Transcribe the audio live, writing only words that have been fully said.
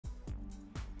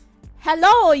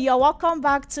Hello, you're welcome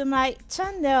back to my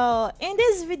channel. In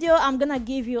this video I'm gonna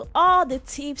give you all the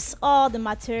tips, all the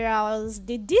materials,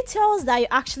 the details that you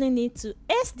actually need to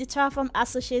ace the Terraform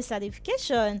Associate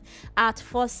certification at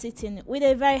first sitting with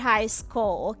a very high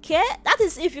score. Okay, that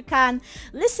is if you can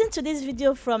listen to this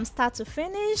video from start to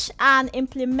finish and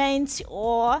implement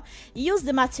or use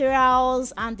the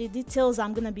materials and the details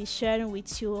I'm gonna be sharing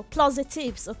with you, plus the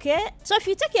tips. Okay, so if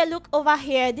you take a look over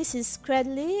here, this is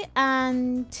Credly,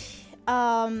 and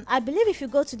I believe if you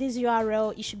go to this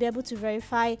URL you should be able to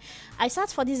verify I sat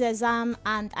for this exam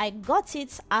and I got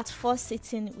it at first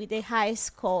sitting with a high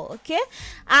score. Okay,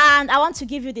 and I want to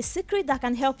give you the secret that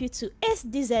can help you to ace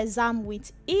this exam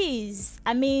with ease.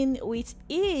 I mean with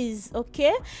ease.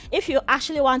 Okay, if you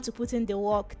actually want to put in the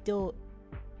work though.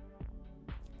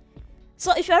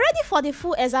 So if you're ready for the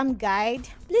full exam guide,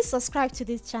 please subscribe to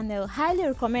this channel, highly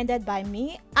recommended by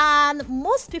me and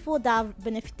most people that have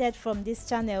benefited from this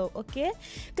channel. Okay,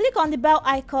 click on the bell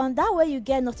icon, that way you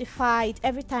get notified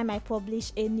every time I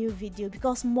publish a new video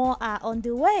because more are on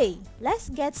the way. Let's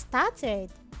get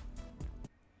started.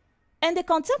 In the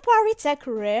contemporary tech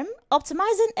realm,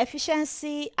 optimizing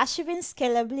efficiency, achieving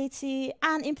scalability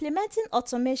and implementing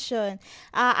automation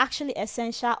are actually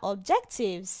essential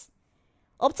objectives.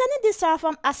 Obtaining this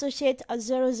Terraform Associate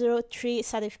 003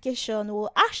 certification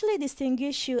will actually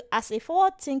distinguish you as a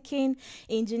forward-thinking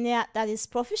engineer that is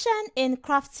proficient in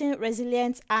crafting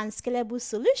resilient and scalable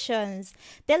solutions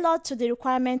tailored to the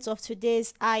requirements of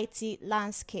today's IT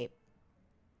landscape.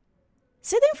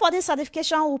 Sitting for this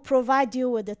certification will provide you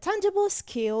with the tangible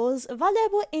skills,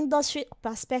 valuable industry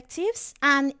perspectives,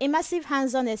 and immersive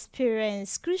hands-on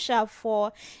experience crucial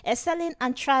for excelling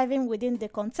and thriving within the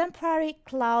contemporary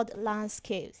cloud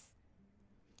landscapes.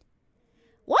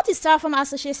 What is Terraform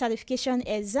Associate Certification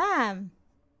Exam?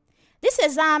 This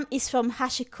exam is from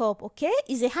HashiCorp, okay?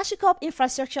 It's a HashiCorp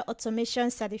Infrastructure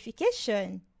Automation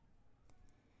Certification.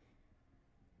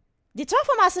 The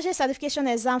Terraform Associate Certification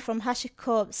exam from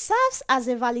HashiCorp serves as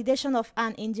a validation of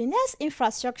an engineer's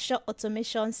infrastructure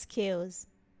automation skills.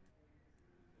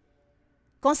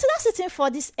 Consider sitting for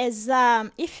this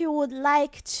exam if you would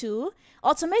like to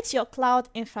automate your cloud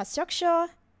infrastructure,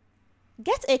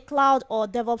 get a cloud or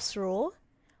DevOps role,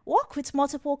 work with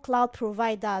multiple cloud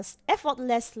providers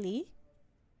effortlessly,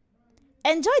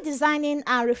 enjoy designing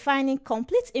and refining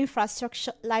complete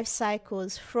infrastructure life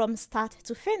cycles from start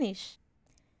to finish.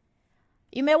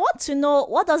 You may want to know,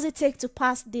 what does it take to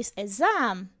pass this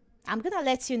exam? I'm going to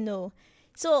let you know.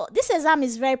 So this exam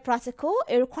is very practical.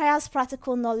 It requires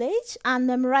practical knowledge and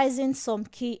memorizing some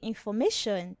key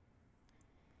information.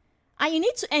 And you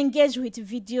need to engage with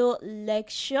video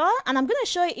lecture, and I'm going to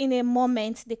show you in a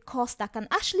moment the course that can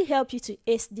actually help you to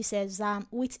ace this exam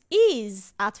with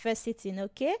ease at first sitting.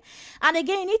 Okay, and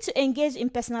again you need to engage in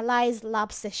personalized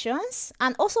lab sessions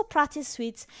and also practice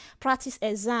with practice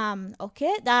exam.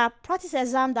 Okay, there are practice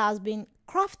exam that has been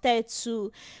crafted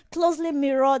to closely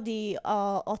mirror the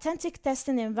authentic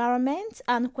testing environment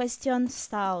and question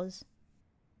styles.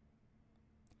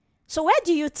 So where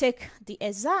do you take the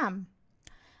exam?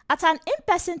 At an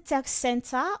in-person tech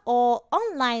center or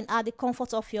online at the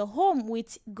comfort of your home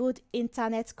with good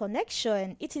internet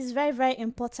connection. It is very, very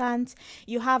important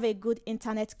you have a good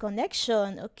internet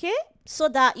connection, okay? So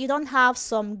that you don't have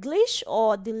some glitch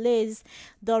or delays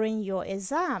during your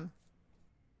exam.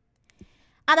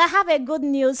 And I have a good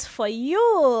news for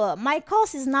you. My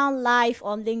course is now live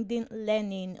on LinkedIn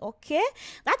Learning, okay?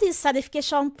 That is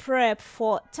certification prep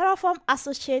for Terraform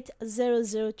Associate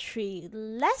 003.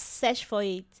 Let's search for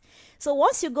it. So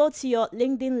once you go to your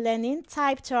LinkedIn Learning,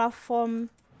 type Terraform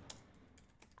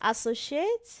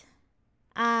Associate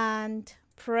and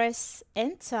press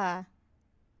enter.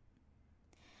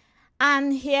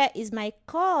 And here is my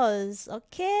course,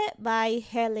 okay, by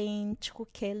Helen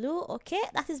Chukelu, okay,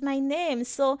 that is my name.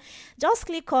 So just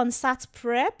click on Start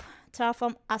Prep,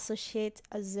 Terraform Associate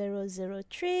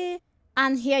 003.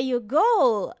 And here you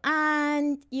go,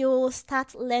 and you'll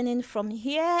start learning from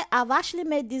here. I've actually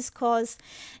made this course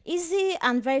easy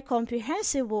and very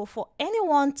comprehensible for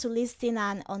anyone to listen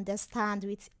and understand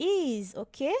with ease,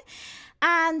 okay?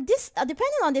 And this,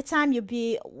 depending on the time you'll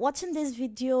be watching this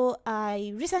video,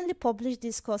 I recently published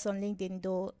this course on LinkedIn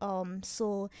though,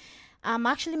 so I'm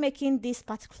actually making this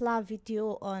particular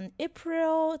video on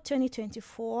April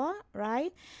 2024,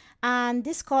 right? And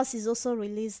this course is also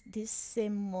released this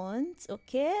same month,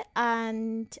 okay?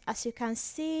 And as you can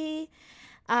see,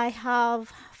 I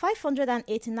have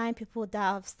 589 people that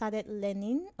have started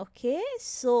learning. Okay,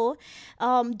 so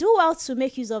do well to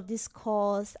make use of this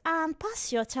course and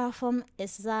pass your Terraform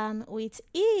exam with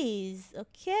ease.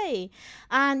 Okay,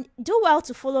 and do well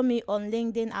to follow me on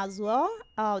LinkedIn as well.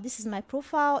 This is my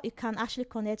profile. You can actually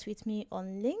connect with me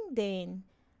on LinkedIn.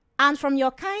 And from your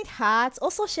kind heart,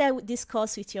 also share this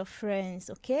course with your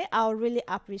friends, okay? I'll really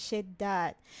appreciate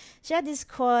that. Share this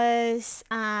course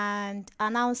and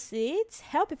announce it.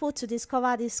 Help people to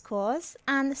discover this course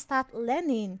and start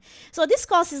learning. So this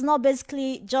course is not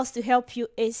basically just to help you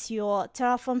ace your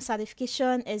Terraform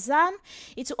certification exam.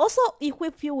 It will also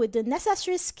equip you with the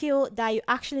necessary skill that you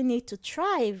actually need to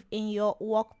thrive in your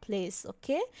workplace,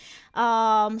 okay?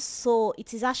 So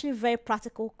it is actually a very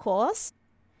practical course.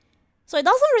 So it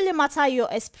doesn't really matter your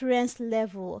experience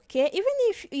level, okay? Even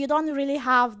if you don't really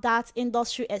have that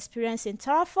industry experience in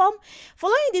Terraform,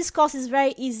 following this course is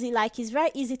very easy. Like, it's very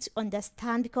easy to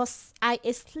understand because I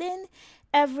explain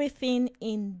everything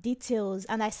in details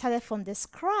and I started from the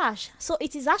scratch. So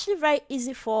it is actually very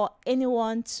easy for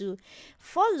anyone to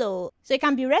follow. So you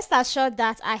can be rest assured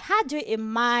that I had you in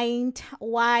mind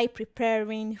while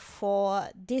preparing for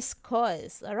this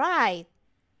course, all right?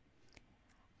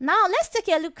 Now let's take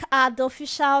a look at the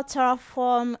official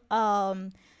Terraform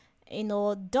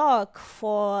doc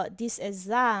for this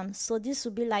exam. So this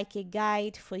will be like a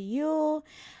guide for you.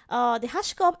 The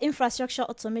HashiCorp Infrastructure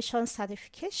Automation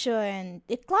Certification.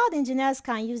 The cloud engineers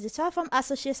can use the Terraform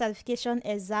Associate Certification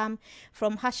exam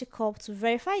from HashiCorp to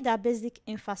verify their basic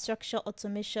infrastructure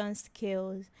automation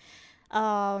skills.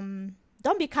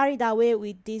 Don't be carried away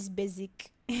with this basic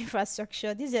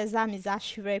infrastructure. This exam is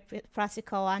actually very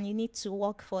practical and you need to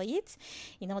work for it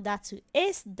in order to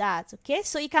ace that. Okay,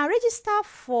 so you can register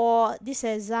for this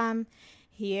exam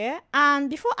here. And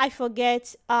before I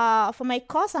forget, for my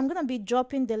course, I'm going to be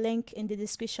dropping the link in the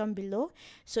description below,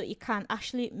 so you can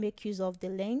actually make use of the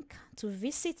link to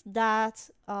visit that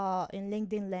in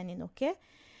LinkedIn Learning. Okay,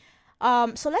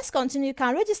 so let's continue. You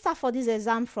can register for this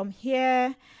exam from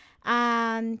here,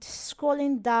 and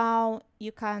scrolling down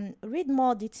you can read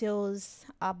more details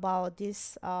about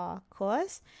this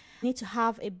course. You need to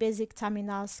have a basic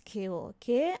terminal skill,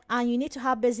 okay, and you need to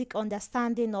have basic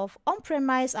understanding of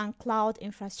on-premise and cloud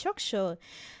infrastructure.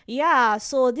 Yeah,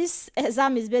 so this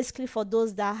exam is basically for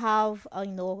those that have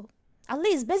at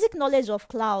least basic knowledge of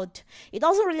cloud. It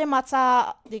doesn't really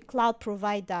matter the cloud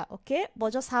provider, okay,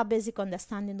 but just have basic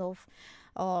understanding of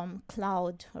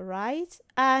cloud, right?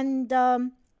 And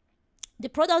the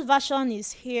product version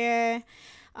is here.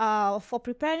 For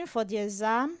preparing for the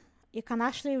exam, you can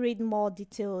actually read more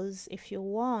details if you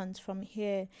want from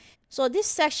here. So this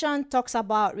section talks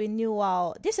about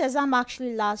renewal. This exam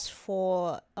actually lasts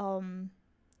for 2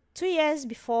 years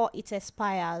before it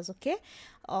expires, okay?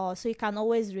 So you can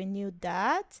always renew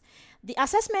that. The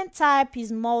assessment type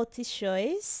is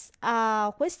multi-choice.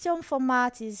 Question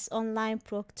format is online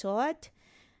proctored.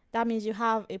 That means you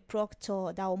have a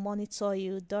proctor that will monitor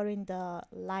you during the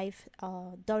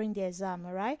during the exam,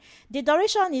 all right? The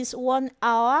duration is 1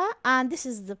 hour, and this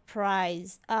is the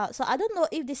price. So I don't know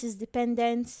if this is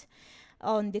dependent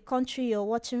on the country you're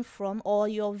watching from or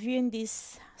you're viewing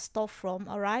this stuff from,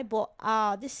 all right? But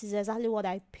this is exactly what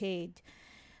I paid.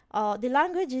 The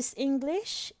language is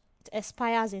English. It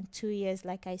expires in 2 years,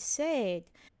 like I said.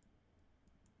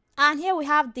 And here we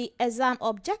have the exam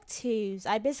objectives.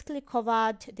 I basically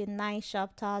covered the 9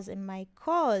 chapters in my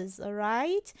course, all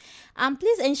right? And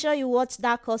please ensure you watch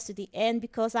that course to the end,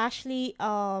 because I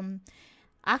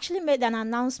actually made an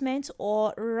announcement,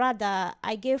 or rather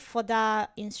I gave further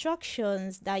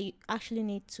instructions that you actually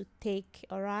need to take,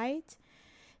 all right?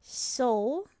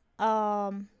 So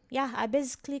yeah, I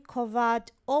basically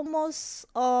covered almost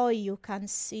all you can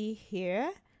see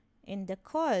here in the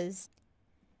course.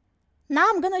 Now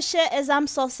I'm going to share exam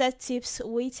success tips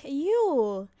with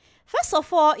you. First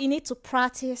of all, you need to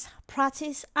practice,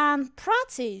 practice, and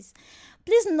practice.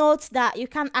 Please note that you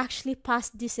can actually pass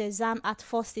this exam at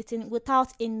first sitting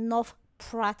without enough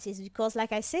practice, because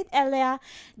like I said earlier,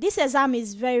 this exam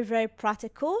is very, very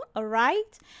practical, all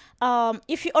right?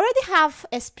 If you already have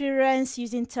experience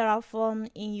using Terraform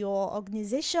in your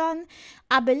organization,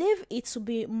 I believe it will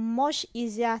be much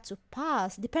easier to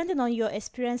pass, depending on your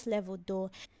experience level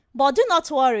though. But do not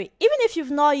worry, even if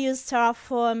you've not used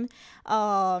Terraform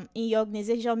in your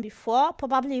organization before,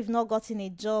 probably you've not gotten a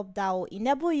job that will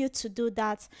enable you to do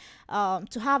that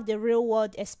to have the real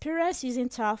world experience using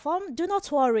Terraform, do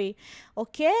not worry.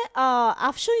 Okay,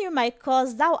 I've shown you my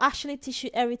course that will actually teach you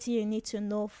everything you need to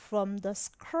know from the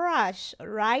scratch,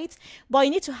 right? But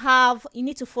you need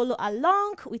to follow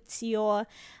along with your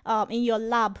in your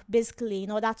lab, basically,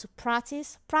 in order to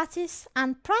practice,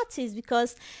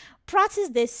 because practice,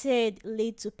 they said,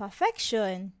 lead to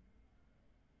perfection.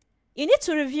 You need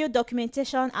to review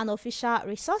documentation and official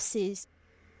resources.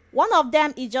 One of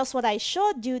them is just what I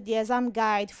showed you, the exam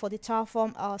guide for the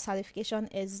Terraform certification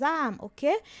exam.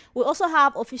 Okay, we also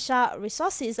have official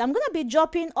resources. I'm going to be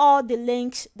dropping all the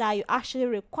links that you actually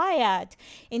required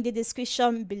in the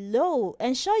description below.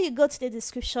 Ensure you go to the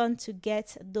description to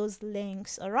get those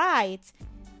links. All right,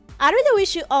 I really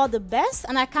wish you all the best,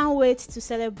 and I can't wait to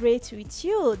celebrate with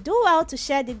you. Do well to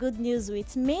share the good news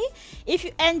with me. If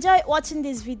you enjoyed watching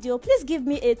this video, please give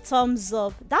me a thumbs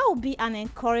up. That will be an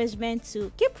encouragement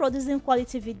to keep producing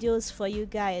quality videos for you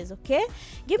guys. Okay,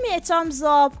 give me a thumbs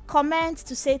up, comment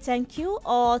to say thank you,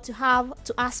 or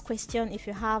to ask questions if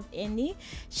you have any.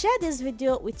 Share this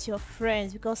video with your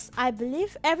friends, because I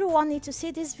believe everyone needs to see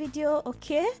this video.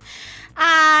 Okay,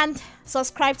 and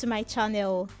subscribe to my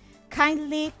channel.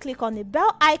 Kindly click on the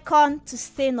bell icon to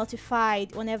stay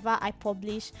notified whenever I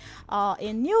publish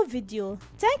a new video.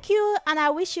 Thank you, and I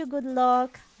wish you good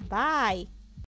luck. Bye.